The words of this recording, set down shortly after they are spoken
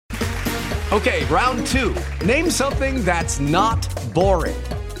Okay, round two. Name something that's not boring.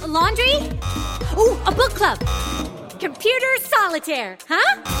 A laundry? Ooh, a book club. Computer solitaire,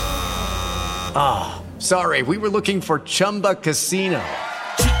 huh? Ah, sorry, we were looking for Chumba Casino.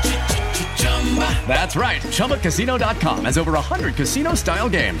 That's right, ChumbaCasino.com has over 100 casino-style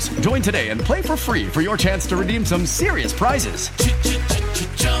games. Join today and play for free for your chance to redeem some serious prizes.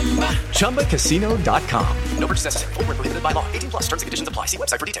 ChumbaCasino.com. No purchase necessary. Void where prohibited by law. 18 plus. Terms and conditions apply. See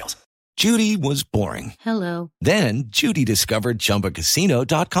website for details. Judy was boring. Hello. Then Judy discovered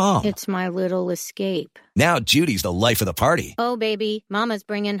ChumbaCasino.com. It's my little escape. Now Judy's the life of the party. Oh, baby, mama's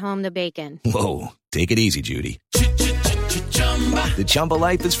bringing home the bacon. Whoa, take it easy, Judy. The Chumba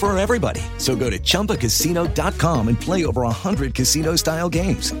life is for everybody. So go to ChumbaCasino.com and play over 100 casino-style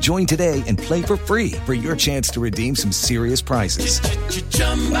games. Join today and play for free for your chance to redeem some serious prizes.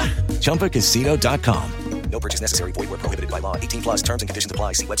 ChumbaCasino.com. No purchase necessary. Void where prohibited by law. 18 plus terms and conditions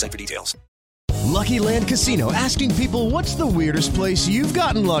apply. See website for details. Lucky Land Casino, asking people, what's the weirdest place you've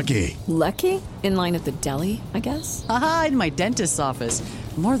gotten lucky? Lucky? In line at the deli, I guess? Aha, in my dentist's office.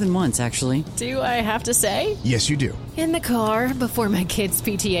 More than once, actually. Do I have to say? Yes, you do. In the car before my kids'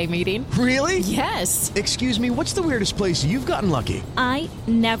 PTA meeting. Really? Yes. Excuse me, what's the weirdest place you've gotten lucky? I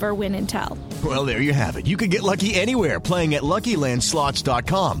never win and tell. Well, there you have it. You can get lucky anywhere, playing at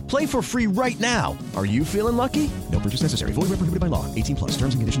LuckyLandSlots.com. Play for free right now. Are you feeling lucky? No purchase necessary. Void where prohibited by law. 18 plus.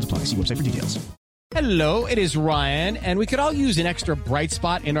 Terms and conditions apply. See website for details. Hello, it is Ryan, and we could all use an extra bright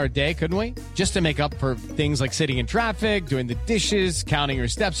spot in our day, couldn't we? Just to make up for things like sitting in traffic, doing the dishes, counting your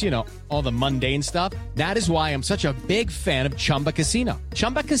steps, all the mundane stuff. That is why I'm such a big fan of Chumba Casino.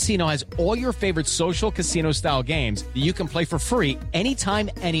 Chumba Casino has all your favorite social casino-style games that you can play for free anytime,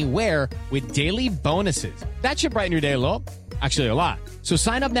 anywhere with daily bonuses. That should brighten your day a little. Actually, a lot. So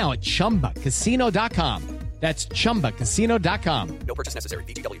sign up now at ChumbaCasino.com. That's ChumbaCasino.com. No purchase necessary.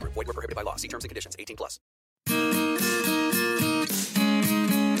 VGW Group. Void where prohibited by law. See terms and conditions. 18 plus.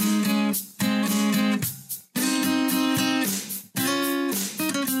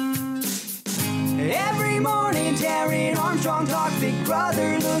 Every morning, Taryn Armstrong talks Big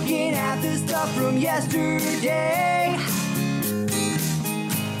Brother, looking at the stuff from yesterday.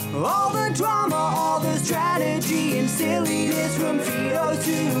 All the drama, all the strategy and silliness from Vito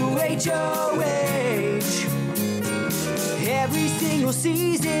to HOH. Every single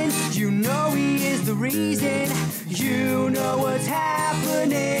season, you know he is the reason. You know what's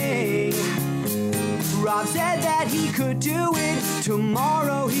happening. Rob said that he could do it.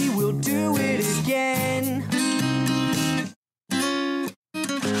 Tomorrow he will do it again.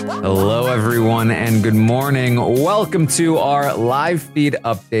 Hello, everyone, and good morning. Welcome to our live feed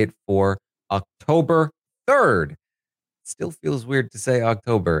update for October 3rd. Still feels weird to say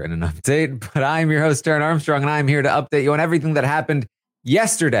October in an update, but I'm your host, Taryn Armstrong, and I'm here to update you on everything that happened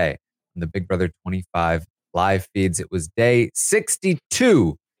yesterday on the Big Brother 25 live feeds. It was day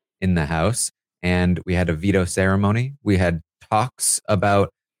 62 in the house, and we had a veto ceremony. We had talks about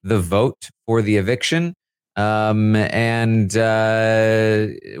the vote for the eviction, and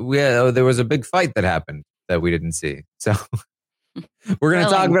there was a big fight that happened that we didn't see. So we're going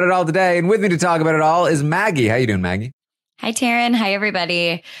to talk about it all today, and with me to talk about it all is Maggie. How you doing, Maggie? Hi, Taryn. Hi,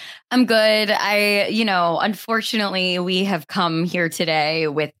 everybody. I'm good. Unfortunately, we have come here today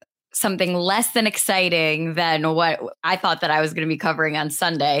with something less than exciting than what I thought that I was going to be covering on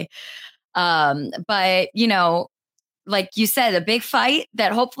Sunday. But, like you said, a big fight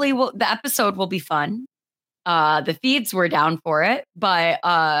that hopefully the episode will be fun. The feeds were down for it. But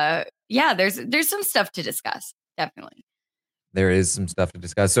there's some stuff to discuss. Definitely. There is some stuff to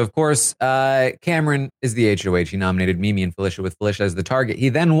discuss. So, of course, Cameron is the HOH. He nominated Mimi and Felicia with Felicia as the target. He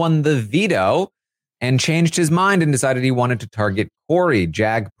then won the veto and changed his mind and decided he wanted to target Corey.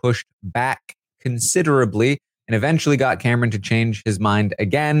 Jag pushed back considerably and eventually got Cameron to change his mind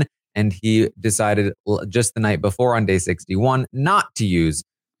again. And he decided just the night before on day 61 not to use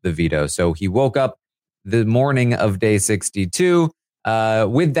the veto. So he woke up the morning of day 62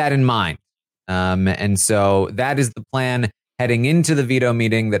 with that in mind. And so that is the plan heading into the veto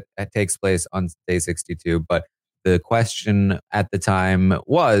meeting that takes place on day 62. But the question at the time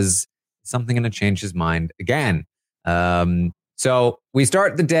was, is something going to change his mind again? So we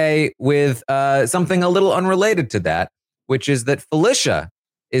start the day with something a little unrelated to that, which is that Felicia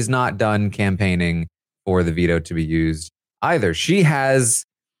is not done campaigning for the veto to be used either. She has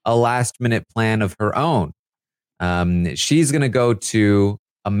a last minute plan of her own. She's going to go to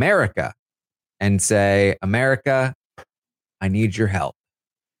America and say, America, I need your help.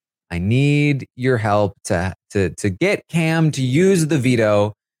 I need your help to get Cam to use the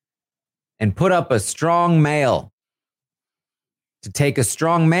veto and put up a strong male to take a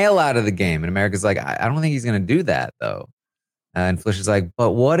strong male out of the game. And America's like, I don't think he's going to do that, though. And Felicia's like,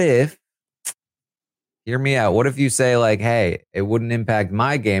 but what if, hear me out. What if you say like, hey, it wouldn't impact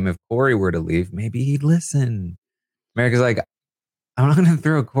my game if Corey were to leave? Maybe he'd listen. America's like, I'm not going to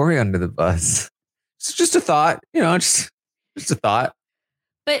throw Corey under the bus. It's just a thought, just a thought.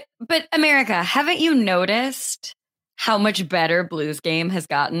 But America, haven't you noticed how much better Blue's game has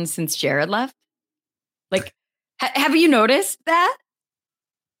gotten since Jared left? Like, have you noticed that?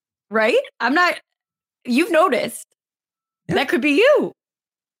 Right? You've noticed. Yeah. That could be you.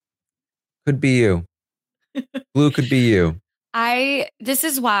 Could be you. Blue could be you. This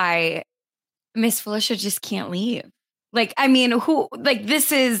is why Miss Felicia just can't leave. Like, I mean,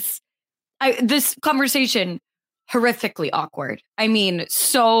 this conversation, horrifically awkward. I mean,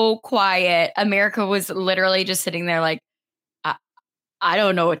 so quiet. America was literally just sitting there like, I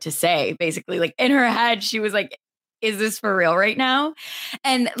don't know what to say, basically. Like, in her head, she was like, is this for real right now?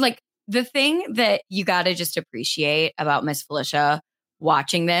 And like, the thing that you got to just appreciate about Miss Felicia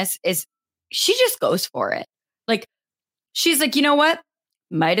watching this is she just goes for it. Like, she's like, you know what?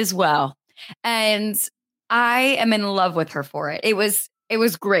 Might as well. And I am in love with her for it. It was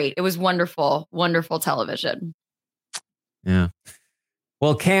great. It was wonderful, wonderful television. Yeah.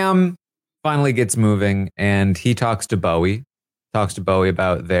 Well, Cam finally gets moving and he talks to Bowie about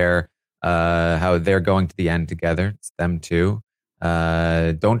how they're going to the end together. It's them two.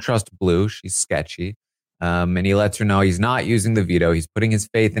 Don't trust Blue. She's sketchy. And he lets her know he's not using the veto. He's putting his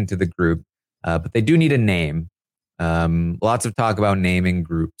faith into the group. But they do need a name. Lots of talk about naming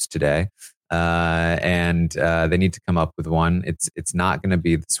groups today. And they need to come up with one. It's not going to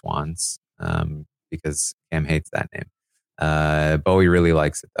be the Swans because Cam hates that name. Bowie really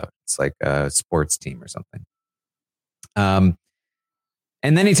likes it, though. It's like a sports team or something.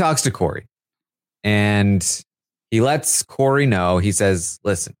 And then he talks to Corey. And he lets Corey know. He says,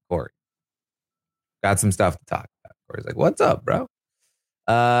 listen, Corey, got some stuff to talk about. Corey's like, what's up, bro?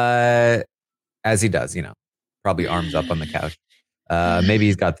 As he does, probably arms up on the couch. Maybe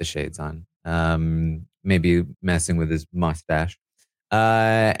he's got the shades on. Maybe messing with his mustache.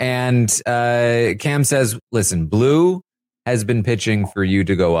 And Cam says, listen, Blue has been pitching for you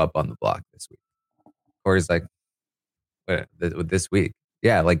to go up on the block this week. Corey's like, wait, this week?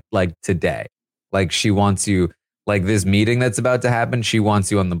 Yeah, like today. Like she wants you, like this meeting that's about to happen, she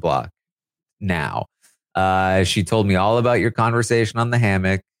wants you on the block now. She told me all about your conversation on the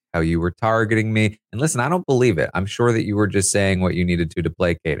hammock, how you were targeting me. And listen, I don't believe it. I'm sure that you were just saying what you needed to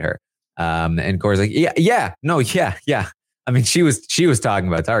placate her. And Corey's like, yeah. I mean, she was talking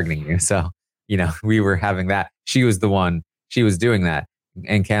about targeting you. So, we were having that. She was the one, she was doing that.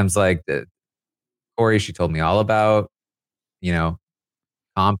 And Cam's like, Corey, she told me all about,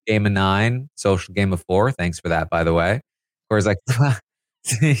 comp game of 9, social game of 4. Thanks for that, by the way. Corey's like,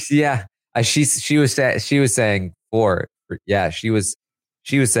 yeah, she was saying 4. Yeah, she was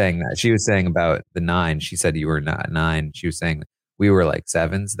saying that. She was saying about the 9. She said you were not 9. She was saying we were like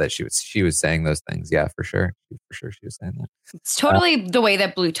 7s. That she was saying those things. Yeah, for sure. She was saying that. It's totally the way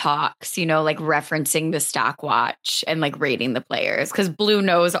that Blue talks, like referencing the stock watch and like rating the players. Because Blue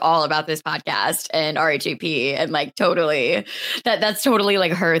knows all about this podcast and RHAP and like totally that's totally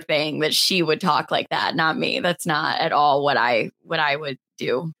like her thing that she would talk like that. Not me. That's not at all what I would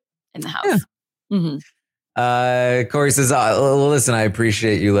do in the house. Yeah. Mm-hmm. Corey says, listen, I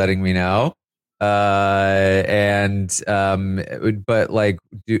appreciate you letting me know. But like,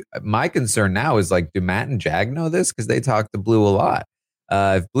 my concern now is like, do Matt and Jag know this? Because they talk to Blue a lot.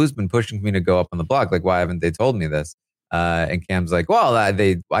 If Blue's been pushing me to go up on the block, like, why haven't they told me this? And Cam's like, well,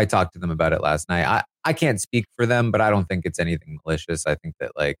 I talked to them about it last night. I can't speak for them, but I don't think it's anything malicious. I think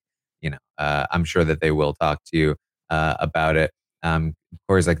that like, I'm sure that they will talk to you about it.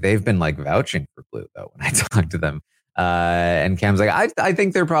 Corey's like, they've been like vouching for Blue though when I talk to them. And Cam's like, I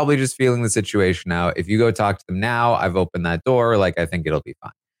think they're probably just feeling the situation out. If you go talk to them now, I've opened that door. Like, I think it'll be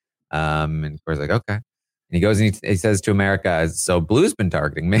fine. And Corey's like, okay. And he goes and he says to America, so Blue's been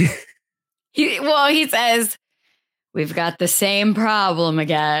targeting me. He says, we've got the same problem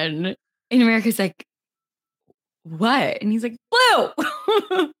again. And America's like, what? And he's like, Blue.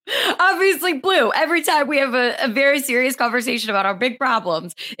 Obviously Blue. Every time we have a very serious conversation about our big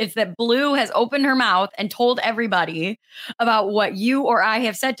problems, it's that Blue has opened her mouth and told everybody about what you or I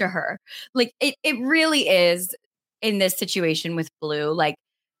have said to her. Like, it really is in this situation with Blue. Like,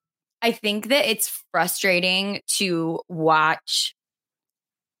 I think that it's frustrating to watch.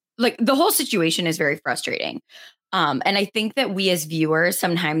 Like, the whole situation is very frustrating. And I think that we as viewers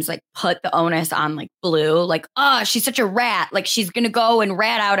sometimes like put the onus on like Blue, like, oh, she's such a rat. Like, she's going to go and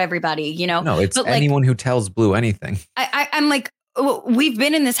rat out everybody, No, it's but, anyone who tells Blue anything. I'm like, we've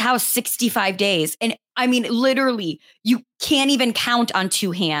been in this house 65 days. And I mean, literally, you can't even count on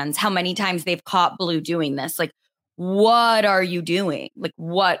two hands how many times they've caught Blue doing this. Like, what are you doing? Like,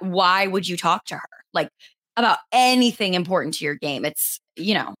 why would you talk to her? Like, about anything important to your game? It's,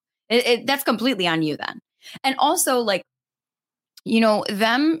 that's completely on you then. And also, like, when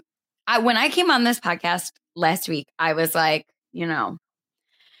I came on this podcast last week, I was like, I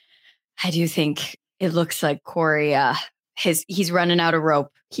do think it looks like Corey, he's running out of rope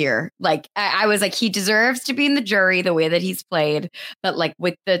here. Like, I was like, he deserves to be in the jury the way that he's played. But like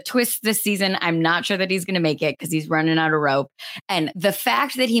with the twist this season, I'm not sure that he's going to make it because he's running out of rope. And the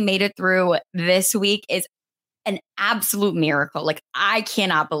fact that he made it through this week is an absolute miracle. Like, I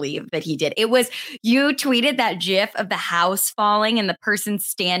cannot believe that he did. You tweeted that GIF of the house falling and the person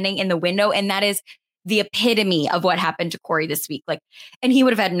standing in the window. And that is the epitome of what happened to Corey this week. Like, and he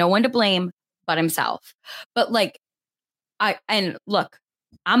would have had no one to blame but himself. But like, look,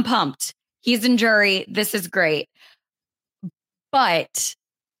 I'm pumped. He's in jury. This is great. But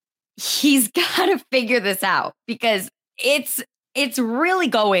he's got to figure this out because it's really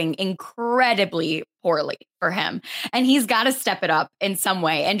going incredibly poorly for him. And he's got to step it up in some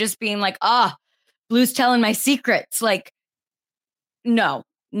way and just being like, Blue's telling my secrets. Like, no.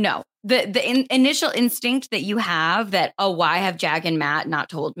 The initial instinct that you have that, why have Jag and Matt not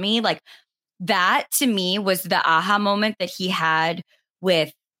told me? Like, that to me was the aha moment that he had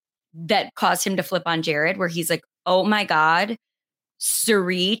that caused him to flip on Jared, where he's like, oh my God,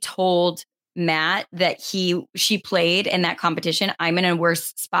 Suri told Matt that she played in that competition. I'm in a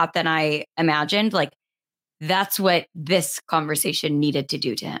worse spot than I imagined. Like, that's what this conversation needed to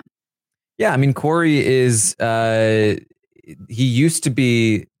do to him. Yeah, I mean, Corey is, he used to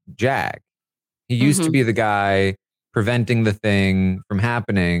be Jag. He used to be the guy preventing the thing from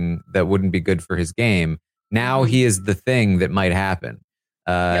happening that wouldn't be good for his game. Now he is the thing that might happen.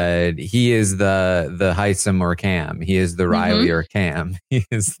 He is the Heisem or Cam. He is the Riley or Cam. He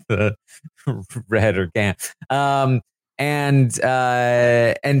is the Red or Cam. And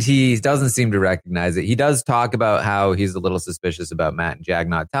he doesn't seem to recognize it. He does talk about how he's a little suspicious about Matt and Jag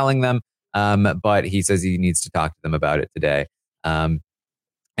not telling them. But he says he needs to talk to them about it today. And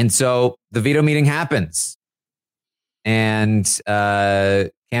so the veto meeting happens. And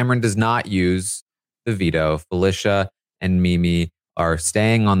Cameron does not use the veto. Felicia and Mimi are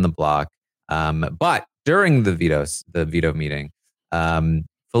staying on the block. But during the veto meeting,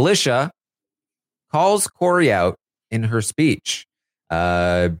 Felicia calls Corey out in her speech.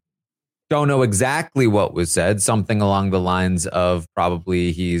 Don't know exactly what was said. Something along the lines of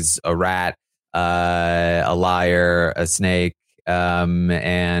probably he's a rat, a liar, a snake.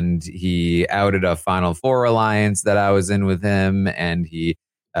 And he outed a Final Four alliance that I was in with him. And he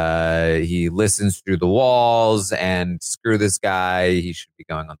listens through the walls and screw this guy. He should be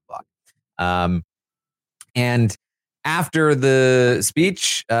going on the block. And after the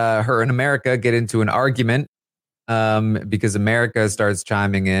speech, her and America get into an argument because America starts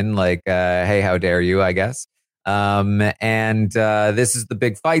chiming in like, hey, how dare you, I guess. And this is the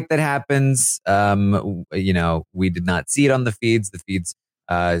big fight that happens. We did not see it on the feeds. The feeds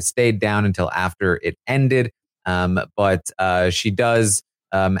stayed down until after it ended. But she does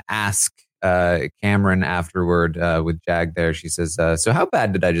ask Cameron afterward with Jag there. She says, so how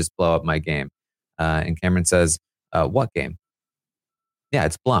bad did I just blow up my game? And Cameron says, what game? Yeah,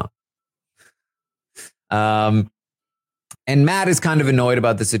 it's blown. And Matt is kind of annoyed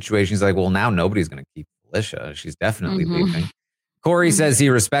about the situation. He's like, well, now nobody's going to keep Felicia. She's definitely leaving. Corey says he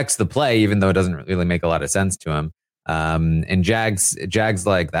respects the play, even though it doesn't really make a lot of sense to him. And Jag's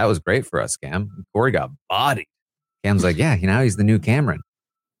like, that was great for us, Cam. Corey got bodied. Cam's like, yeah, he's the new Cameron.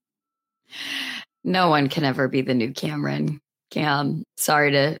 No one can ever be the new Cameron. Cam,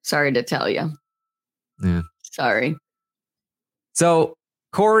 sorry to tell you. Yeah. Sorry. So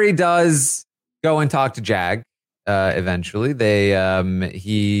Corey does go and talk to Jag. Eventually,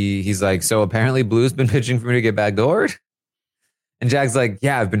 he's like, so apparently Blue's been pitching for me to get backdoored. And Jag's like,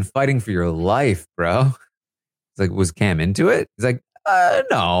 yeah, I've been fighting for your life, bro. He's like, was Cam into it? He's like,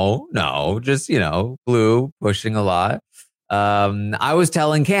 no, just, Blue pushing a lot. I was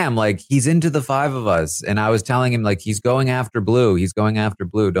telling Cam, like, he's into the five of us. And I was telling him, like, he's going after Blue.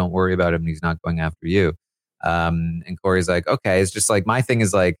 Don't worry about him. He's not going after you. And Corey's like, okay. It's just like, my thing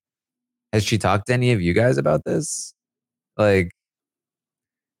is like, has she talked to any of you guys about this? Like,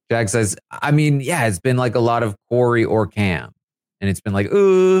 Jag says, I mean, yeah, it's been like a lot of Corey or Cam. And it's been like,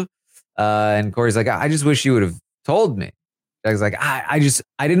 ooh. And Corey's like, I just wish you would have told me. Jag's like, I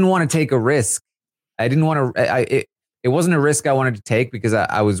didn't want to take a risk. I didn't want to, it wasn't a risk I wanted to take because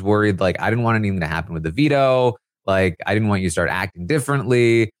I was worried, like, I didn't want anything to happen with the veto. Like, I didn't want you to start acting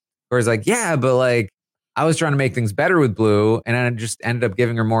differently. Corey's like, yeah, but like, I was trying to make things better with Blue, and I just ended up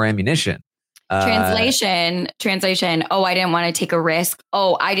giving her more ammunition. Translation. Oh, I didn't want to take a risk.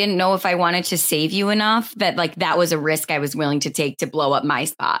 Oh, I didn't know if I wanted to save you enough that like that was a risk I was willing to take to blow up my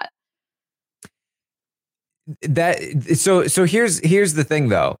spot. So here's the thing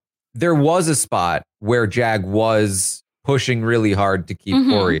though. There was a spot where Jag was pushing really hard to keep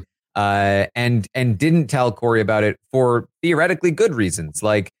Corey, and didn't tell Corey about it for theoretically good reasons.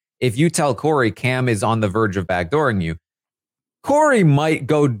 Like, if you tell Corey Cam is on the verge of backdooring you, Corey might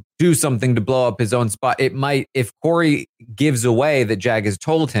go do something to blow up his own spot. It might, if Corey gives away that Jag has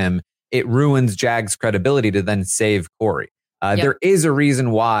told him, it ruins Jag's credibility to then save Corey. There is a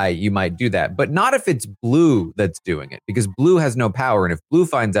reason why you might do that, but not if it's Blue that's doing it, because Blue has no power. And if Blue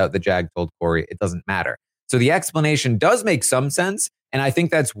finds out that Jag told Corey, it doesn't matter. So the explanation does make some sense. And I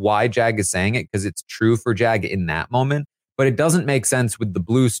think that's why Jag is saying it, because it's true for Jag in that moment, but it doesn't make sense with the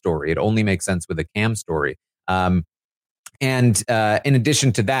Blue story. It only makes sense with a Cam story. And in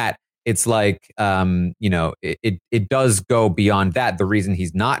addition to that, it's like, it does go beyond that. The reason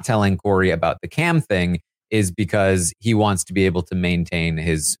he's not telling Corey about the Cam thing is because he wants to be able to maintain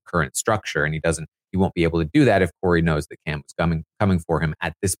his current structure, and he won't be able to do that if Corey knows that Cam was coming for him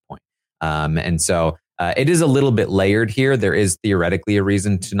at this point. And so it is a little bit layered here. There is theoretically a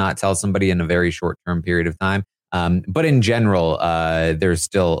reason to not tell somebody in a very short-term period of time. But in general, there's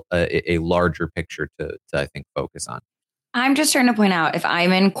still a larger picture to I think, focus on. I'm just trying to point out, if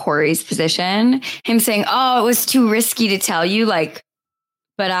I'm in Corey's position, him saying, oh, it was too risky to tell you, like,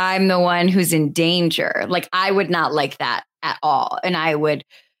 but I'm the one who's in danger. Like, I would not like that at all. And I would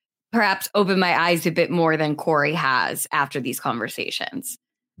perhaps open my eyes a bit more than Corey has after these conversations.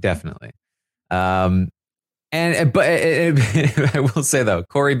 Definitely. But I will say though,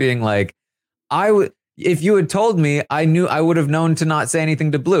 Corey being like, if you had told me, I would have known to not say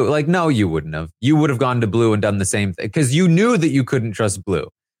anything to Blue. Like, no, you wouldn't have. You would have gone to Blue and done the same thing because you knew that you couldn't trust Blue.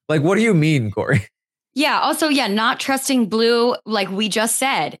 Like, what do you mean, Corey? Yeah. Also, not trusting Blue, like we just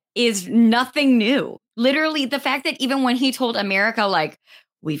said, is nothing new. Literally, the fact that even when he told America, like,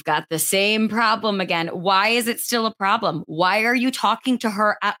 we've got the same problem again, why is it still a problem? Why are you talking to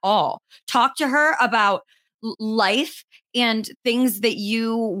her at all? Talk to her about life and things that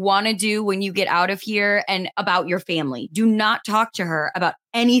you want to do when you get out of here and about your family. Do not talk to her about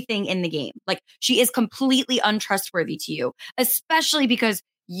anything in the game. Like, she is completely untrustworthy to you, especially because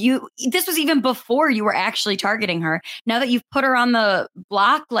this was even before you were actually targeting her. Now that you've put her on the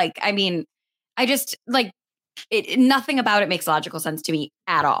block, like, I mean, I just like nothing about it makes logical sense to me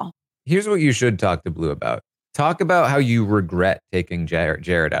at all. Here's what you should talk to Blue about. Talk about how you regret taking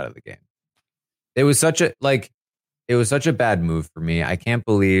Jared out of the game. It was such a bad move for me. I can't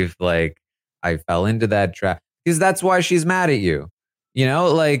believe like I fell into that trap, because that's why she's mad at you. You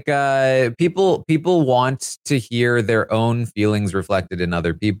know, like people want to hear their own feelings reflected in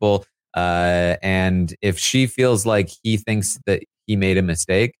other people. And if she feels like he thinks that he made a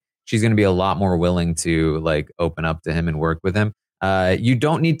mistake, she's going to be a lot more willing to like open up to him and work with him. You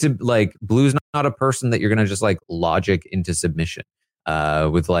don't need to like, Blue's not a person that you're going to just like logic into submission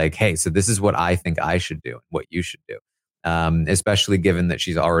with like, hey, so this is what I think I should do and what you should do. Especially given that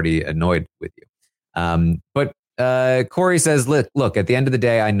she's already annoyed with you. But Corey says, look, at the end of the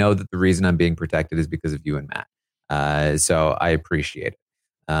day, I know that the reason I'm being protected is because of you and Matt. So I appreciate it.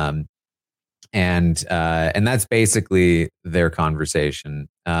 And that's basically their conversation.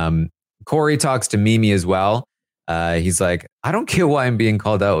 Corey talks to Mimi as well. He's like, I don't get why I'm being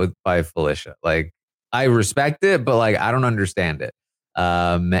called out by Felicia. Like, I respect it, but like, I don't understand it.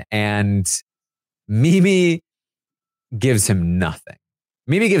 And Mimi gives him nothing.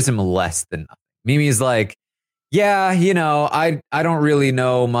 Mimi gives him less than nothing. Mimi's like, yeah, you know, I don't really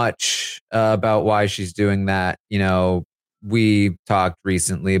know much about why she's doing that. You know, we talked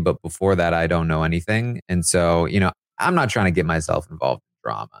recently, but before that, I don't know anything. And so, you know, I'm not trying to get myself involved in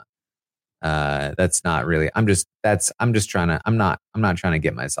drama. That's not really, I'm not trying to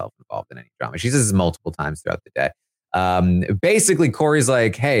get myself involved in any drama. She says this multiple times throughout the day. Basically Corey's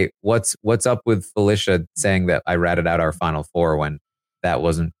like, hey, what's up with Felicia saying that I ratted out our final four when that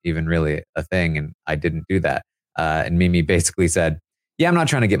wasn't even really a thing and I didn't do that. And Mimi basically said, yeah, I'm not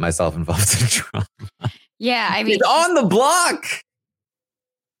trying to get myself involved in drama. Yeah, I mean, he's on the block.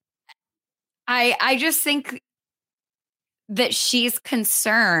 I just think that she's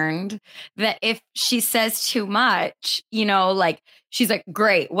concerned that if she says too much, you know, like she's like,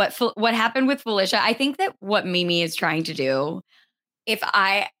 great, what happened with Felicia? I think that what Mimi is trying to do, if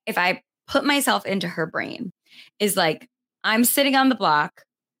I put myself into her brain, is like, I'm sitting on the block.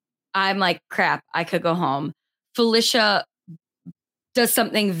 I'm like, crap, I could go home. Felicia does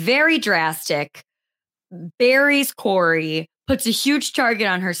something very drastic, buries Corey, puts a huge target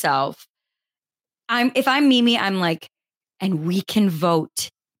on herself. If I'm Mimi, I'm like, and we can vote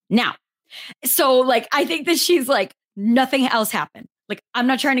now. So like, I think that she's like, nothing else happened. Like, I'm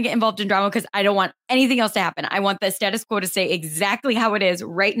not trying to get involved in drama because I don't want anything else to happen. I want the status quo to stay exactly how it is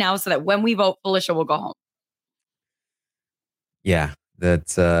right now so that when we vote, Felicia will go home. Yeah,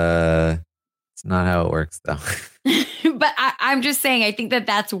 that's it's not how it works though. But I'm just saying, I think that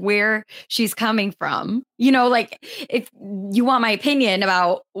that's where she's coming from. You know, like if you want my opinion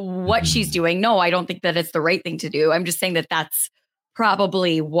about what she's doing, no, I don't think that it's the right thing to do. I'm just saying that that's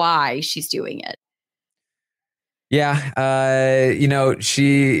probably why she's doing it. Yeah, you know,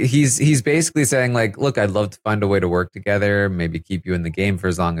 he's basically saying like, look, I'd love to find a way to work together, maybe keep you in the game for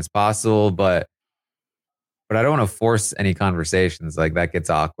as long as possible, but I don't want to force any conversations. Like that gets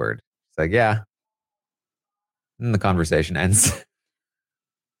awkward. It's like, yeah. And the conversation ends.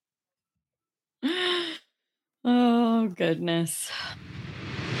 Oh, goodness.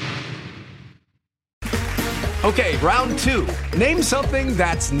 Okay, round 2. Name something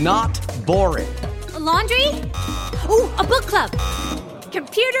that's not boring. A laundry? Ooh, a book club.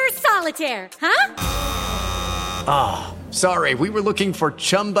 Computer solitaire, huh? Ah, sorry, we were looking for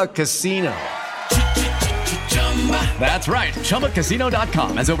Chumba Casino. That's right.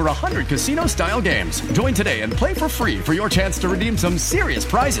 ChumbaCasino.com has over 100 casino-style games. Join today and play for free for your chance to redeem some serious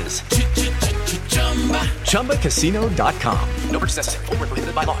prizes. ChumbaCasino.com. No purchase necessary. Void where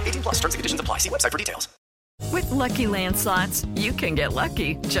prohibited by law. 18 plus. Terms and conditions apply. See website for details. With Lucky Land Slots, you can get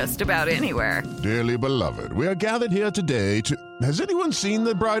lucky just about anywhere. Dearly beloved, we are gathered here today to... Has anyone seen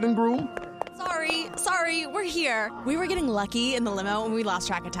the bride and groom? Sorry, we're here. We were getting lucky in the limo and we lost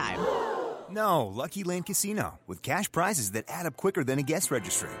track of time. No, Lucky Land Casino, with cash prizes that add up quicker than a guest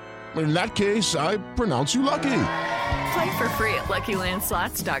registry. In that case, I pronounce you lucky. Play for free at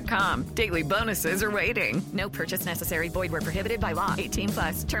LuckyLandSlots.com. Daily bonuses are waiting. No purchase necessary. Void where prohibited by law. 18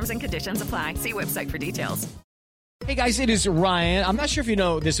 plus. Terms and conditions apply. See website for details. Hey guys, it is Ryan. I'm not sure if you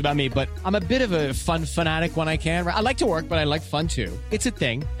know this about me, but I'm a bit of a fun fanatic when I can. I like to work, but I like fun too. It's a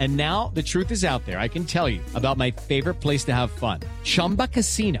thing. And now the truth is out there. I can tell you about my favorite place to have fun. Chumba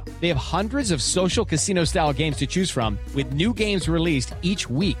Casino. They have hundreds of social casino style games to choose from with new games released each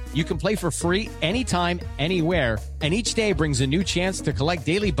week. You can play for free anytime, anywhere. And each day brings a new chance to collect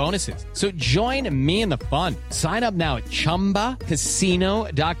daily bonuses. So join me in the fun. Sign up now at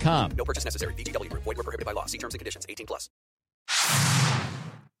ChumbaCasino.com. No purchase necessary. VGW. Void where prohibited by law. See terms and conditions. 18 plus.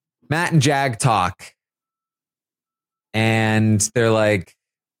 Matt and Jag talk. And they're like,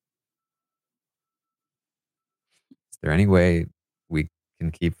 is there any way we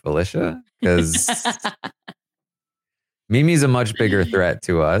can keep Felicia? Because Mimi's a much bigger threat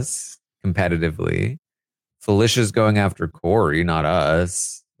to us competitively. Felicia's going after Corey, not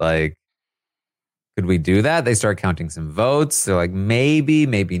us. Like, could we do that? They start counting some votes. They're like, maybe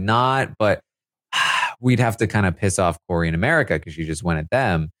not. But we'd have to kind of piss off Corey in America because she just went at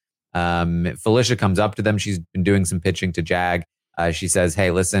them. Felicia comes up to them. She's been doing some pitching to Jag. She says,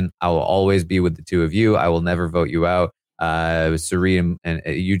 hey, listen, I will always be with the two of you. I will never vote you out. Suri and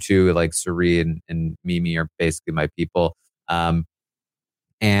you two, like Suri and Mimi are basically my people. And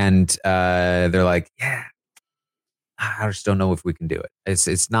they're like, yeah, I just don't know if we can do it.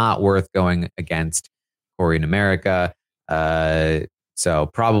 It's not worth going against Corey in America. So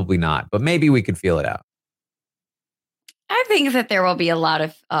probably not, but maybe we could feel it out. I think that there will be a lot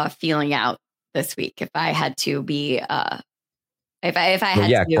of feeling out this week. If I had to be, if I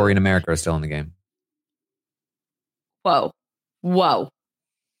had yeah, to. Corey and America are still in the game. Whoa. I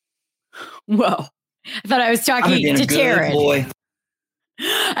thought I was talking to Taryn. Boy.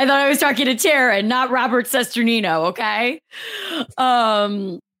 I thought I was talking to Taryn, not Robert Sesternino. Okay.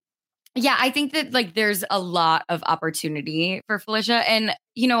 Yeah, I think that like there's a lot of opportunity for Felicia. And,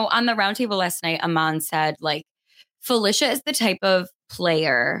 you know, on the roundtable last night, Aman said like Felicia is the type of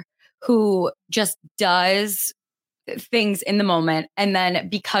player who just does things in the moment. And then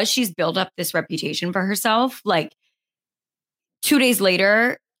because she's built up this reputation for herself, like 2 days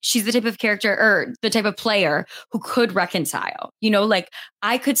later, she's the type of character or the type of player who could reconcile. You know, like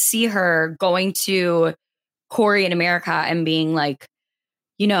I could see her going to Corey in America and being like,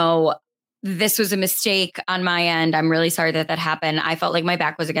 you know, this was a mistake on my end. I'm really sorry that happened. I felt like my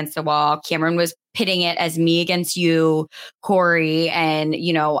back was against the wall. Cameron was pitting it as me against you, Corey. And,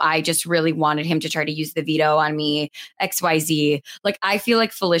 you know, I just really wanted him to try to use the veto on me, XYZ. Like, I feel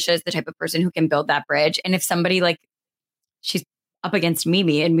like Felicia is the type of person who can build that bridge. And if somebody like she's up against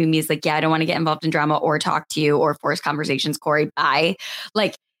Mimi and Mimi is like, yeah, I don't want to get involved in drama or talk to you or force conversations, Corey, bye.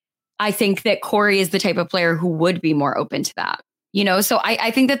 Like, I think that Corey is the type of player who would be more open to that. You know, so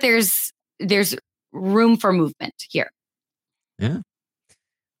I think that there's room for movement here. Yeah.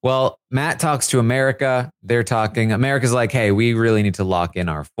 Well, Matt talks to America. They're talking. America's like, hey, we really need to lock in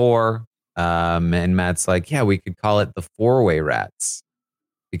our 4. And Matt's like, yeah, we could call it the 4-way rats.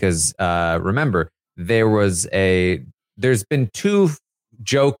 Because remember, there's been 2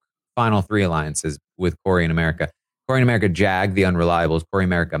 joke final 3 alliances with Corey and America. Corey and America, Jag, the Unreliables. Corey,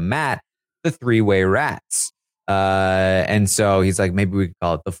 America, Matt, the 3-way rats. And so he's like, maybe we could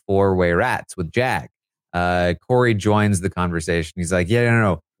call it the 4-way rats with Jag. Corey joins the conversation. He's like, yeah,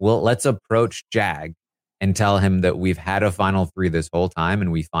 no. Well, let's approach Jag and tell him that we've had a final 3 this whole time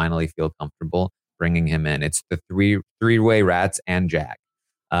and we finally feel comfortable bringing him in. It's the 3-way rats and Jag.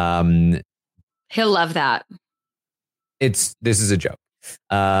 He'll love that. This is a joke.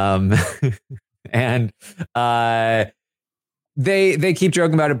 And they keep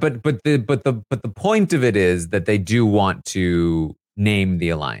joking about it, but the point of it is that they do want to name the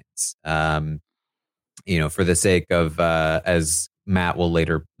alliance. For the sake of as Matt will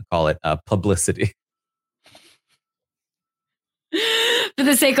later call it, publicity. For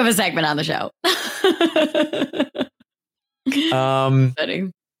the sake of a segment on the show.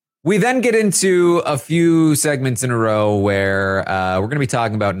 We then get into a few segments in a row where we're going to be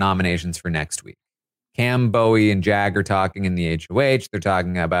talking about nominations for next week. Cam, Bowie, and Jag are talking in the HOH. They're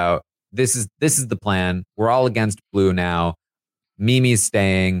talking about this is the plan. We're all against Blue now. Mimi's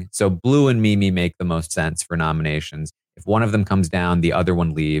staying. So Blue and Mimi make the most sense for nominations. If one of them comes down, the other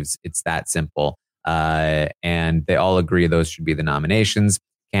one leaves. It's that simple. And they all agree those should be the nominations.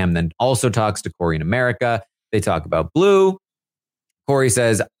 Cam then also talks to Corey in America. They talk about Blue. Corey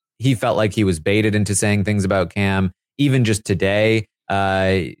says he felt like he was baited into saying things about Cam. Even just today,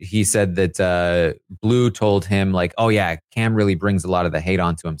 he said that Blue told him like, oh yeah, Cam really brings a lot of the hate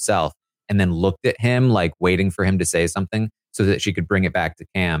onto himself, and then looked at him like waiting for him to say something so that she could bring it back to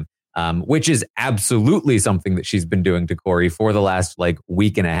Cam, which is absolutely something that she's been doing to Corey for the last like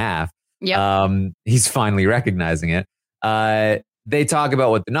week and a half. Yep. He's finally recognizing it. They talk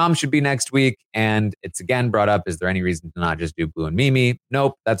about what the nom should be next week. And it's again brought up, is there any reason to not just do Blue and Mimi?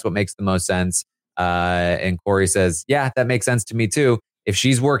 Nope. That's what makes the most sense. And Corey says, yeah, that makes sense to me too. If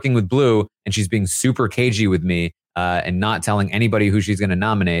she's working with Blue and she's being super cagey with me and not telling anybody who she's going to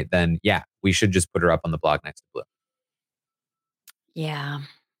nominate, then yeah, we should just put her up on the block next to Blue. Yeah.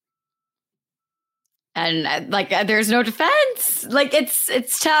 And there's no defense. Like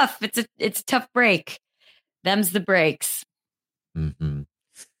it's tough. It's a tough break. Them's the breaks. Mm-hmm.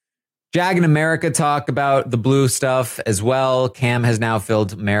 Jag and America talk about the Blue stuff as well. Cam has now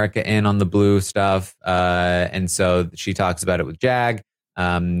filled America in on the Blue stuff. And so she talks about it with Jag.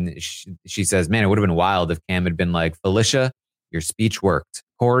 She says, man, it would have been wild if Cam had been like, Felicia, your speech worked.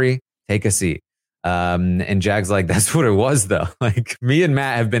 Corey, take a seat. And Jag's like, that's what it was though. Like me and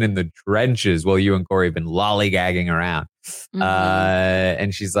Matt have been in the trenches while you and Corey have been lollygagging around. Mm-hmm.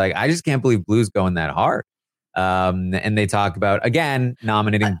 And she's like, I just can't believe Blue's going that hard. And they talk about, again,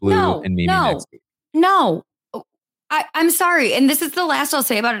 nominating Blue and Mimi next week. No, I'm sorry. And this is the last I'll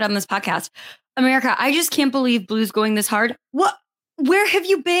say about it on this podcast. America, I just can't believe Blue's going this hard. What? Where have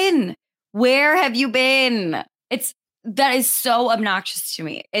you been? Where have you been? That is so obnoxious to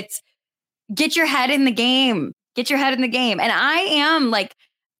me. Get your head in the game. Get your head in the game. And I am like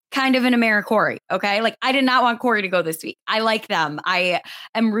kind of an America Corey. Okay. Like I did not want Corey to go this week. I like them. I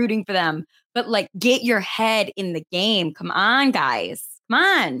am rooting for them. But like, get your head in the game. Come on, guys. Come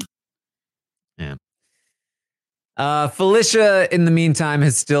on. Yeah. Felicia, in the meantime,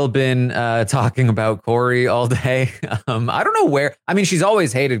 has still been talking about Corey all day. I don't know where. I mean, she's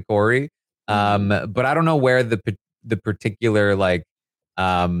always hated Corey, but I don't know where the particular like.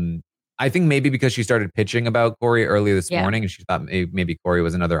 I think maybe because she started pitching about Corey early this morning, and she thought maybe Corey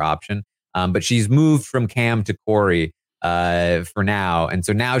was another option. But she's moved from Cam to Corey for now. And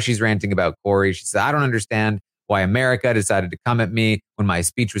so now she's ranting about Corey. She said, I don't understand why America decided to come at me when my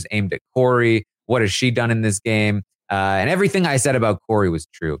speech was aimed at Corey. What has she done in this game? And everything I said about Corey was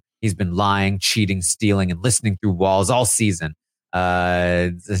true. He's been lying, cheating, stealing, and listening through walls all season.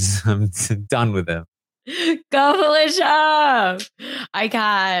 I'm done with him. Go, Felicia. I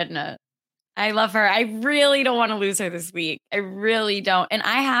can. I love her. I really don't want to lose her this week. I really don't. And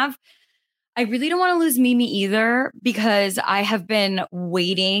I really don't want to lose Mimi either, because I have been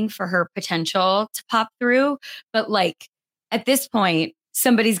waiting for her potential to pop through. But like at this point,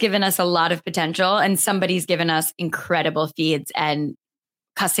 somebody's given us a lot of potential and somebody's given us incredible feeds and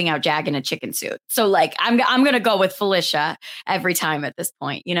cussing out Jag in a chicken suit. So like, I'm going to go with Felicia every time at this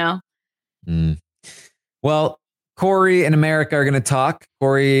point, you know? Well, Corey and America are going to talk.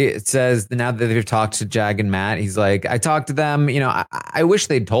 Corey says now that they've talked to Jag and Matt, he's like, I talked to them. I wish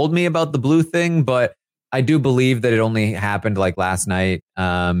they'd told me about the blue thing, but I do believe that it only happened like last night.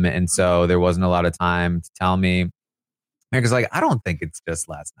 And so there wasn't a lot of time to tell me. America's like, I don't think it's just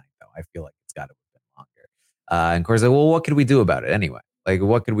last night, though. I feel like it's got to have been longer. And Corey's like, well, what could we do about it anyway? Like,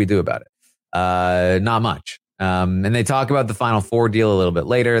 what could we do about it? Not much. And they talk about the Final Four deal a little bit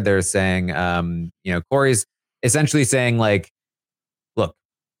later. They're saying, Corey's essentially saying, like, look,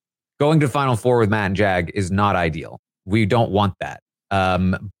 going to Final Four with Matt and Jag is not ideal. We don't want that.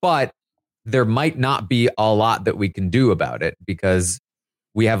 But there might not be a lot that we can do about it because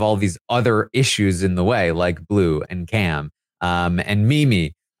we have all these other issues in the way, like Blue and Cam and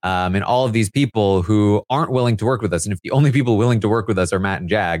Mimi and all of these people who aren't willing to work with us. And if the only people willing to work with us are Matt and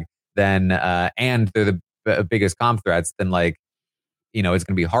Jag, then and they're the biggest comp threats, then like, it's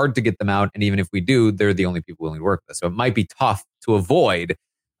going to be hard to get them out. And even if we do, they're the only people willing to work with us. So it might be tough to avoid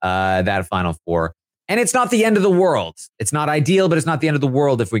that Final Four. And it's not the end of the world. It's not ideal, but it's not the end of the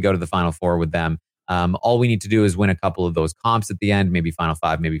world if we go to the Final Four with them. All we need to do is win a couple of those comps at the end, maybe Final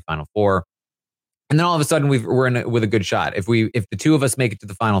Five, maybe Final Four. And then all of a sudden we're in with a good shot. If the two of us make it to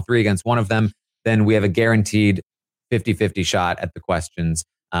the Final Three against one of them, then we have a guaranteed 50-50 shot at the questions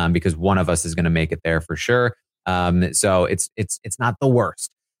because one of us is going to make it there for sure. So it's not the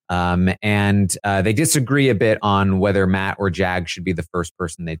worst. And they disagree a bit on whether Matt or Jag should be the first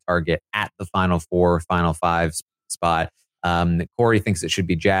person they target at the Final Four, Final Five spot. Corey thinks it should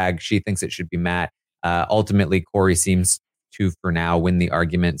be Jag. She thinks it should be Matt. Ultimately, Corey seems to, for now, win the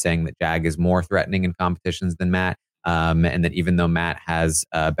argument, saying that Jag is more threatening in competitions than Matt. And that even though Matt has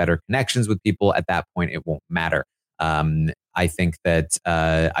better connections with people, at that point, it won't matter. I think that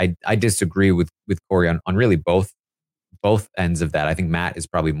I disagree with Corey on really both ends of that. I think Matt is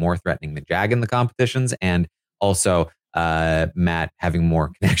probably more threatening than Jag in the competitions, and also Matt having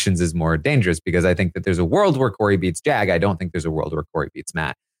more connections is more dangerous because I think that there's a world where Corey beats Jag. I don't think there's a world where Corey beats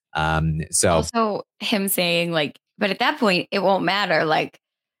Matt. So also him saying like, but at that point it won't matter. Like,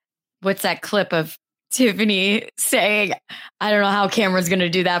 what's that clip of Tiffany saying, I don't know how Cameron's going to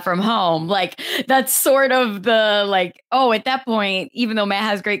do that from home. Like, that's sort of the like, oh, at that point, even though Matt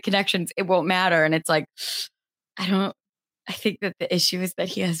has great connections, it won't matter. And it's like, I think that the issue is that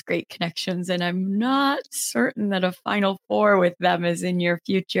he has great connections, and I'm not certain that a Final Four with them is in your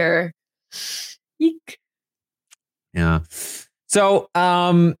future. Eek. Yeah. So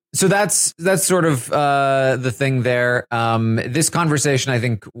that's sort of the thing there. This conversation, I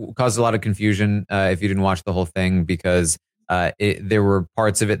think, caused a lot of confusion if you didn't watch the whole thing, because there were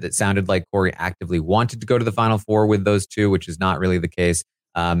parts of it that sounded like Corey actively wanted to go to the Final Four with those two, which is not really the case.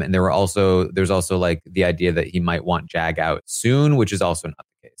 And there's also like the idea that he might want Jag out soon, which is also not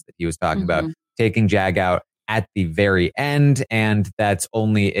the case. That he was talking about taking Jag out at the very end, and that's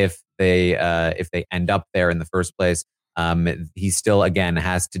only if they end up there in the first place. He still, again,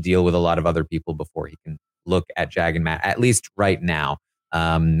 has to deal with a lot of other people before he can look at Jag and Matt, at least right now.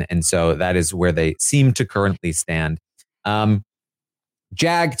 And so that is where they seem to currently stand.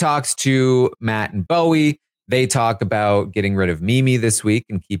 Jag talks to Matt and Bowie. They talk about getting rid of Mimi this week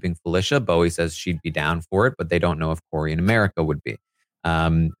and keeping Felicia. Bowie says she'd be down for it, but they don't know if Corey and America would be.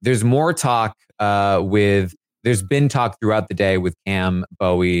 There's more talk there's been talk throughout the day with Cam,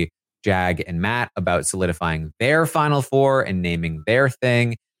 Bowie, Jag, and Matt about solidifying their Final Four and naming their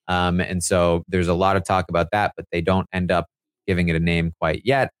thing. And so there's a lot of talk about that, but they don't end up giving it a name quite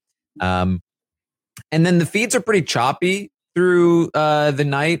yet. And then the feeds are pretty choppy through the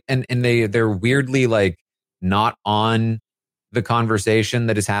night, and they're weirdly like not on the conversation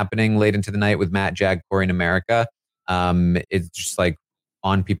that is happening late into the night with Matt, Jag, Corey, and America. It's just like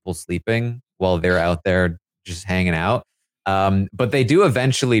on people sleeping while they're out there just hanging out. But they do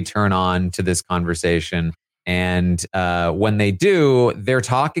eventually turn on to this conversation. And when they do, they're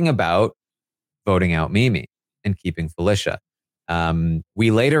talking about voting out Mimi and keeping Felicia. We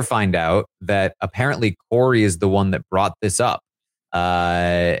later find out that apparently Corey is the one that brought this up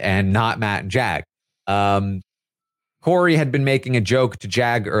and not Matt and Jag. Corey had been making a joke to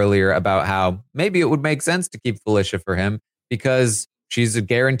Jag earlier about how maybe it would make sense to keep Felicia for him because she's a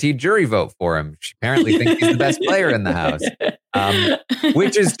guaranteed jury vote for him. She apparently thinks he's the best player in the house,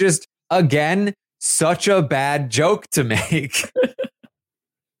 which is just, again, such a bad joke to make.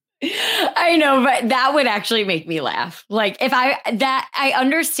 I know, but that would actually make me laugh. Like I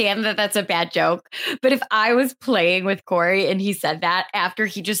understand that that's a bad joke, but if I was playing with Corey and he said that after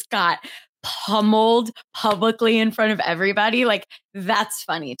he just got pummeled publicly in front of everybody, like that's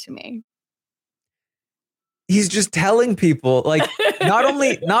funny to me. He's just telling people, like, not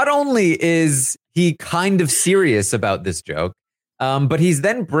only is he kind of serious about this joke. But he's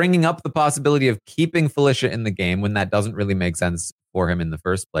then bringing up the possibility of keeping Felicia in the game when that doesn't really make sense for him in the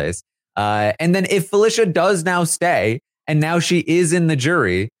first place. And then if Felicia does now stay and now she is in the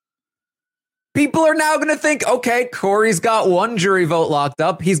jury, people are now going to think, okay, Corey's got one jury vote locked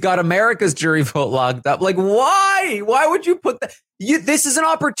up. He's got America's jury vote locked up. Like, why? Why would you put that? This is an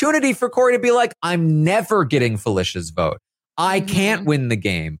opportunity for Corey to be like, I'm never getting Felicia's vote. I can't win the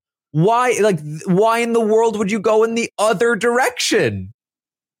game. Why in the world would you go in the other direction?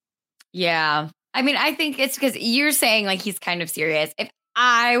 Yeah. I mean, I think it's because you're saying like he's kind of serious. If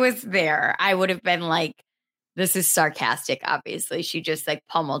I was there, I would have been like, this is sarcastic, obviously. She just like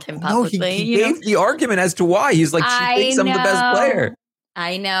pummeled him publicly. No, he gave the argument as to why. He's like, she thinks I'm the best player.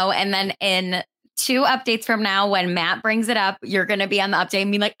 I know. And then in 2 updates from now, when Matt brings it up, you're going to be on the update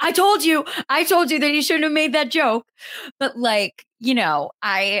and be like, I told you that you shouldn't have made that joke. But like, you know,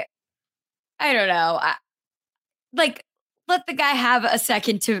 I don't know. Let the guy have a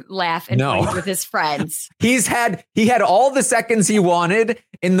second to laugh and play with his friends. He had all the seconds he wanted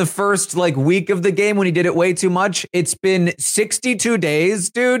in the first like week of the game when he did it way too much. It's been 62 days,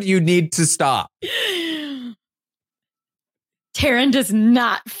 dude. You need to stop. Taryn does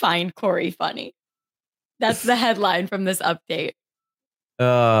not find Corey funny. That's the headline from this update.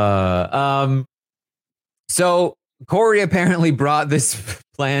 So Corey apparently brought this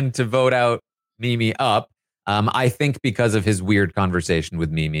plan to vote out Mimi up. I think because of his weird conversation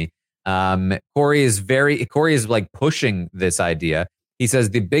with Mimi. Corey is like pushing this idea. He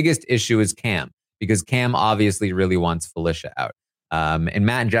says the biggest issue is Cam because Cam obviously really wants Felicia out. And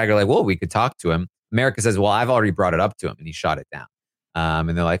Matt and Jag are like, well, we could talk to him. America says, well, I've already brought it up to him and he shot it down.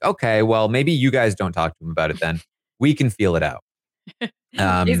 And they're like, okay, well, maybe you guys don't talk to him about it then. We can feel it out.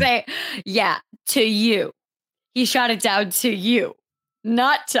 He's like, yeah, to you. He shot it down to you,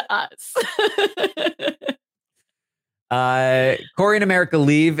 not to us. Corey and America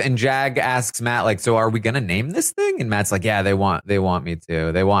leave and Jag asks Matt, like, so are we going to name this thing? And Matt's like, yeah, they want me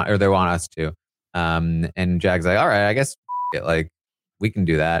to. They want us to. And Jag's like, all right, I guess like we can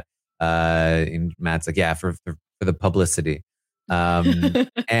do that. And Matt's like, yeah, for the publicity.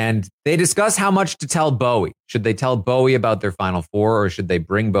 And they discuss how much to tell Bowie. Should they tell Bowie about their final 4 or should they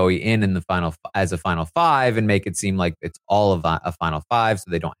bring Bowie in the final as a final 5 and make it seem like it's all of a final 5 so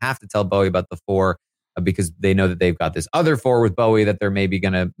they don't have to tell Bowie about the 4 because they know that they've got this other 4 with Bowie that they're maybe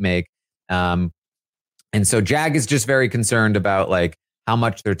going to make. And so Jag is just very concerned about like how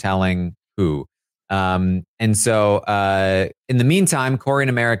much they're telling who. And so in the meantime, Corey and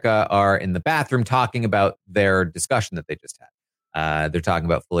America are in the bathroom talking about their discussion that they just had. They're talking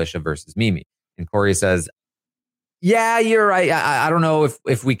about Felicia versus Mimi. And Corey says, yeah, you're right. I don't know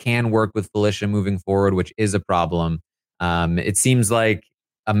if we can work with Felicia moving forward, which is a problem. It seems like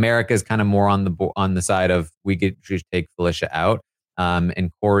America's kind of more on the side of we could just take Felicia out.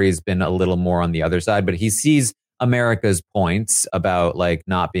 And Corey's been a little more on the other side, but he sees America's points about like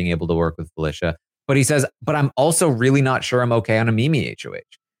not being able to work with Felicia. But he says, but I'm also really not sure I'm okay on a Mimi HOH.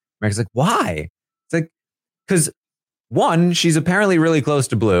 America's like, why? It's like, because 1, she's apparently really close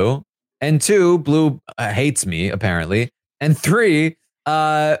to Blue. And 2, Blue hates me, apparently. And 3,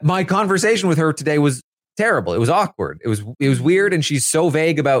 my conversation with her today was terrible. It was awkward. It was weird. And she's so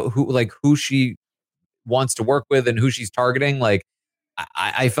vague about who she wants to work with and who she's targeting. Like,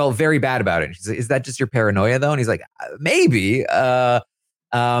 I felt very bad about it. And she's like, is that just your paranoia, though? And he's like, maybe.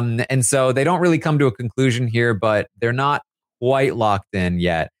 And so they don't really come to a conclusion here, but they're not quite locked in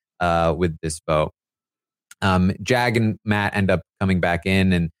yet with this vote. Jag and Matt end up coming back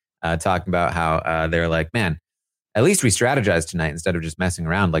in and talking about how they're like, man, at least we strategized tonight instead of just messing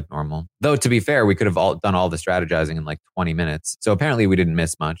around like normal. Though, to be fair, we could have done all the strategizing in like 20 minutes. So apparently we didn't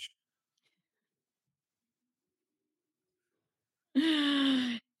miss much.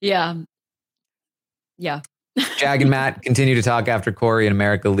 Yeah. Jag and Matt continue to talk after Corey and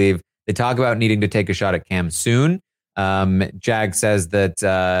America leave. They talk about needing to take a shot at Cam soon. Jag says that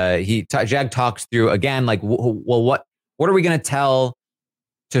Jag talks through again, like, well, what are we going to tell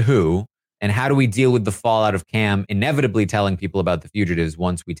to who? And how do we deal with the fallout of Cam inevitably telling people about the fugitives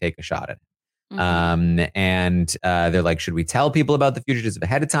once we take a shot at him? And they're like, should we tell people about the fugitives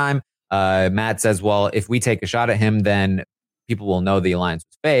ahead of time? Matt says, well, if we take a shot at him, then people will know the alliance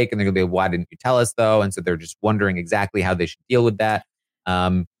was fake. And they're going to be like, why didn't you tell us, though? And so they're just wondering exactly how they should deal with that.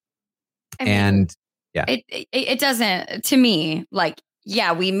 Yeah, it doesn't, to me, like,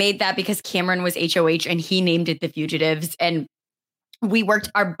 yeah, we made that because Cameron was HOH and he named it the fugitives. And we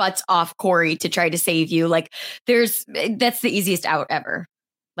worked our butts off, Corey, to try to save you. Like, that's the easiest out ever.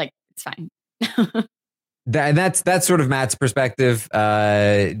 Like, it's fine. That's sort of Matt's perspective.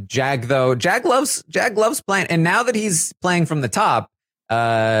 Jag loves playing, and now that he's playing from the top,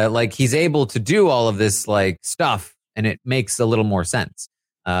 like he's able to do all of this like stuff, and it makes a little more sense.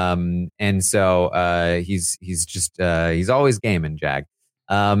 And so he's always gaming Jag.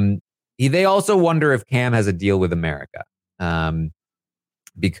 They also wonder if Cam has a deal with America,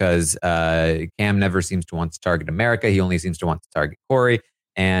 because Cam never seems to want to target America. He only seems to want to target Corey.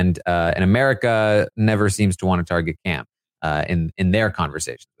 And America never seems to want to target Cam in their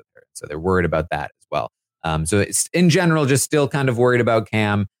conversations with her. So they're worried about that as well. So it's in general just still kind of worried about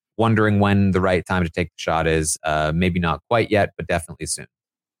Cam, wondering when the right time to take the shot is. Maybe not quite yet, but definitely soon.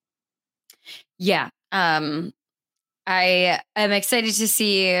 Yeah. I am excited to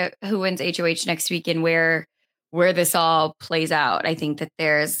see who wins HOH next week and where this all plays out. I think that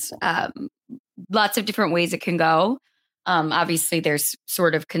there's lots of different ways it can go. Obviously, there's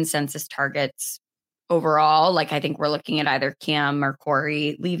sort of consensus targets overall. Like, I think we're looking at either Cam or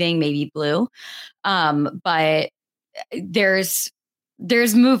Corey leaving, maybe Blue. But there's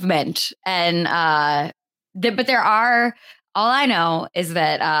movement, and but there are. All I know is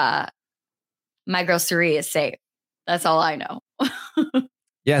that my girl Suri is safe. That's all I know.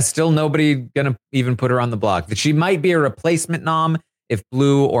 Yeah, still nobody gonna even put her on the block. That she might be a replacement nom if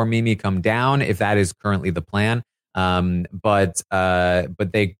Blue or Mimi come down, if that is currently the plan. But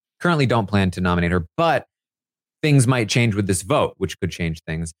they currently don't plan to nominate her. But things might change with this vote, which could change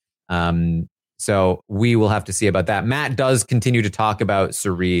things. So we will have to see about that. Matt does continue to talk about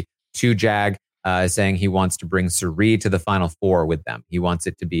Suri to Jag, saying he wants to bring Suri to the final four with them. He wants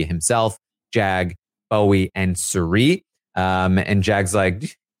it to be himself, Jag, Bowie, and Suri. And Jag's like,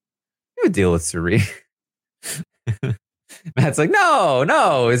 you would deal with Suri. Matt's like,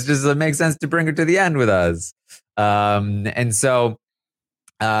 no, it's just it makes sense to bring her to the end with us. And so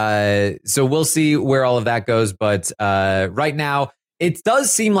we'll see where all of that goes. But right now, it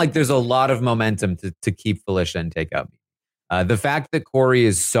does seem like there's a lot of momentum to keep Felicia and take out me. The fact that Corey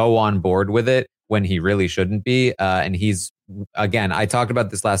is so on board with it when he really shouldn't be, and he's, again, I talked about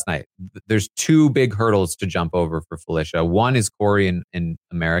this last night. There's two big hurdles to jump over for Felicia. One is Corey in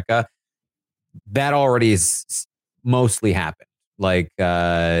America. That already is mostly happened. Like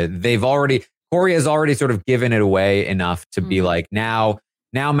Corey has already sort of given it away enough to be like, now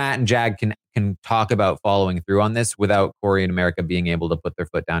Matt and Jag can talk about following through on this without Corey and America being able to put their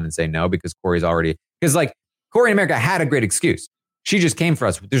foot down and say no, because Corey and America had a great excuse. She just came for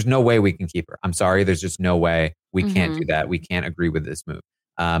us. There's no way we can keep her. I'm sorry. There's just no way we can't do that. We can't agree with this move.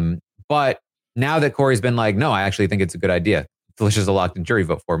 But now that Corey's been like, no, I actually think it's a good idea. Felicia's a locked in jury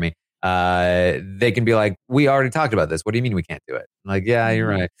vote for me. They can be like, we already talked about this. What do you mean we can't do it? I'm like, yeah, you're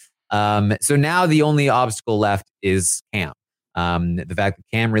right. So now the only obstacle left is Cam. The fact that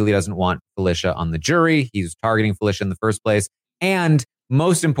Cam really doesn't want Felicia on the jury. He's targeting Felicia in the first place. And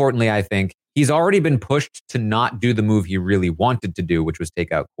most importantly, I think he's already been pushed to not do the move he really wanted to do, which was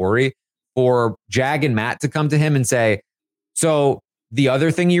take out Corey. For Jag and Matt to come to him and say, so the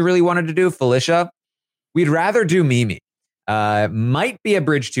other thing you really wanted to do, Felicia, we'd rather do Mimi. Might be a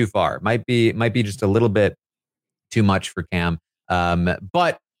bridge too far. Might be just a little bit too much for Cam.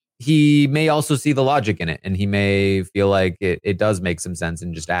 But he may also see the logic in it, and he may feel like it does make some sense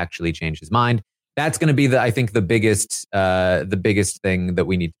and just actually change his mind. That's going to be I think the biggest thing that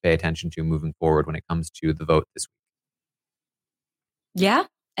we need to pay attention to moving forward when it comes to the vote this week. Yeah.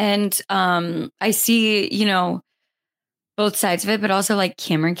 And I see, both sides of it, but also like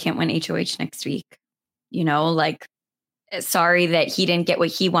Cameron can't win HOH next week. Like, sorry that he didn't get what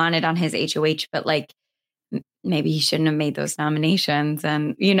he wanted on his HOH, but like maybe he shouldn't have made those nominations.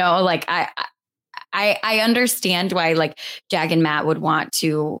 And, like I understand why like Jag and Matt would want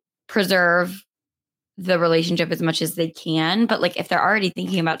to preserve the relationship as much as they can. But like if they're already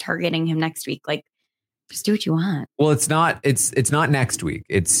thinking about targeting him next week, like just do what you want. Well, it's not next week.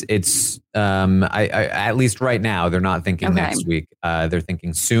 It's I at least right now, they're not thinking next week. They're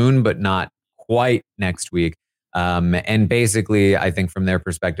thinking soon, but not quite next week. And basically, I think from their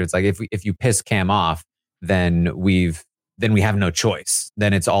perspective, it's like if you piss Cam off, then we have no choice.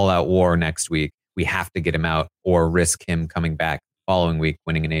 Then it's all out war next week. We have to get him out or risk him coming back following week,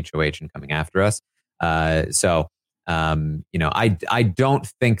 winning an HOH and coming after us. So I don't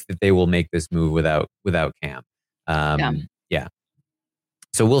think that they will make this move without Cam. Yeah.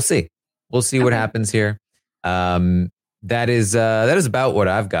 So we'll see. We'll see what happens here. That is about what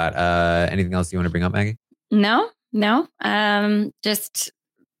I've got. Anything else you want to bring up, Maggie? No. Just,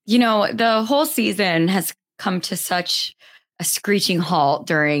 the whole season has come to such a screeching halt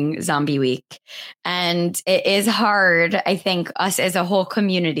during zombie week. And it is hard, I think, us as a whole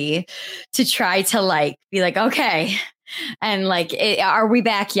community to try to like be like, okay. And like, are we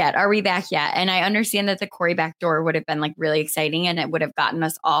back yet? Are we back yet? And I understand that the Corey backdoor would have been like really exciting and it would have gotten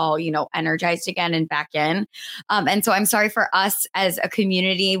us all, you know, energized again and back in. And so I'm sorry for us as a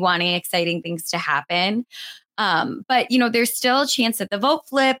community wanting exciting things to happen. But, you know, there's still a chance that the vote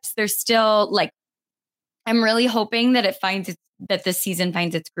flips. There's still like, I'm really hoping that that this season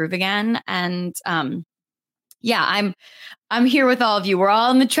finds its groove again. And yeah, I'm here with all of you. We're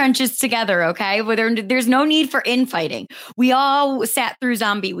all in the trenches together. Okay. There's no need for infighting. We all sat through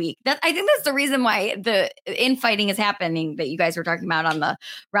zombie week. I think that's the reason why the infighting is happening that you guys were talking about on the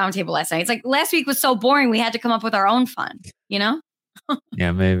roundtable last night. It's like last week was so boring. We had to come up with our own fun, you know?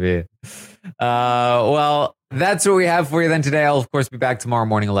 Yeah, maybe. Well, that's what we have for you then today. I'll, of course, be back tomorrow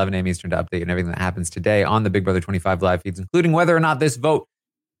morning, 11 a.m. Eastern, to update you on everything that happens today on the Big Brother 25 live feeds, including whether or not this vote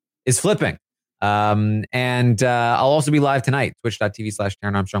is flipping. And I'll also be live tonight,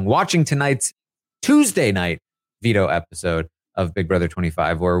 twitch.tv/Taron Armstrong, watching tonight's Tuesday night veto episode of Big Brother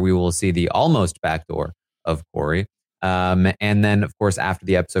 25, where we will see the almost backdoor of Corey. And then, of course, after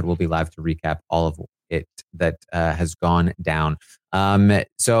the episode, we'll be live to recap all of it that has gone down.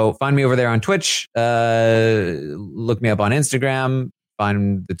 So find me over there on Twitch. Look me up on Instagram.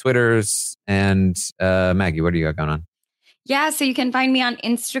 Find the Twitters. And Maggie, what do you got going on? Yeah, so you can find me on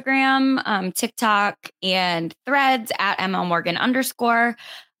Instagram, TikTok, and Threads at MLMorgan_.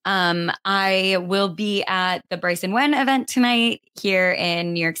 I will be at the Bryson Wen event tonight here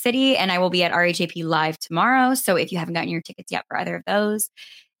in New York City, and I will be at RHAP Live tomorrow. So if you haven't gotten your tickets yet for either of those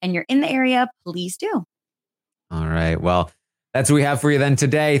and you're in the area, please do. All right. Well, that's what we have for you then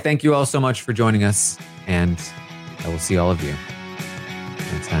today. Thank you all so much for joining us, and I will see all of you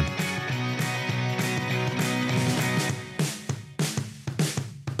next time.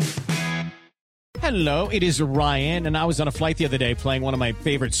 Hello, it is Ryan, and I was on a flight the other day playing one of my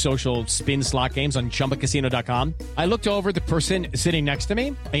favorite social spin slot games on ChumbaCasino.com. I looked over at the person sitting next to me,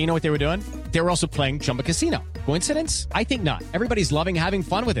 and you know what they were doing? They were also playing Chumba Casino. Coincidence? I think not. Everybody's loving having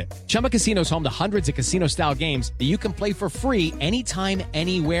fun with it. Chumba Casino is home to hundreds of casino-style games that you can play for free anytime,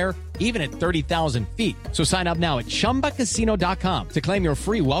 anywhere, even at 30,000 feet. So sign up now at ChumbaCasino.com to claim your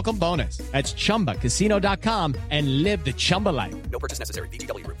free welcome bonus. That's ChumbaCasino.com and live the Chumba life. No purchase necessary.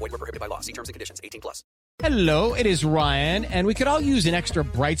 VGW. Void where prohibited by law. See terms and conditions. 18+. Hello, it is Ryan, and we could all use an extra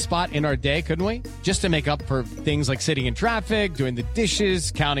bright spot in our day, couldn't we? Just to make up for things like sitting in traffic, doing the dishes,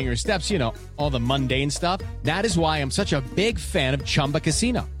 counting your steps, you know, all the mundane stuff. That is why I'm such a big fan of Chumba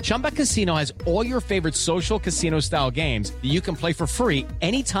Casino. Chumba Casino has all your favorite social casino-style games that you can play for free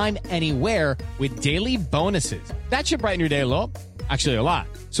anytime, anywhere with daily bonuses. That should brighten your day a little. Actually, a lot.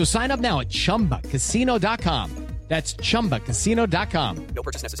 So sign up now at ChumbaCasino.com. That's ChumbaCasino.com. No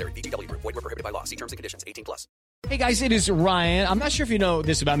purchase necessary. VGW. Void where prohibited by law. See terms and conditions. 18+. Hey guys, it is Ryan. I'm not sure if you know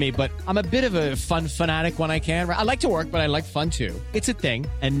this about me, but I'm a bit of a fun fanatic when I can. I like to work, but I like fun too. It's a thing.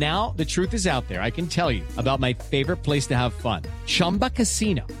 And now the truth is out there. I can tell you about my favorite place to have fun. Chumba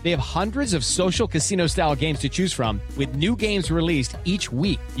Casino. They have hundreds of social casino style games to choose from with new games released each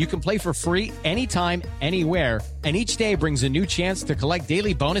week. You can play for free anytime, anywhere. And each day brings a new chance to collect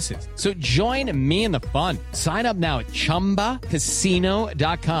daily bonuses. So join me in the fun. Sign up now at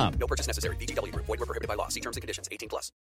ChumbaCasino.com. No purchase necessary. VGW. Void where prohibited by law. See terms and conditions. 18+.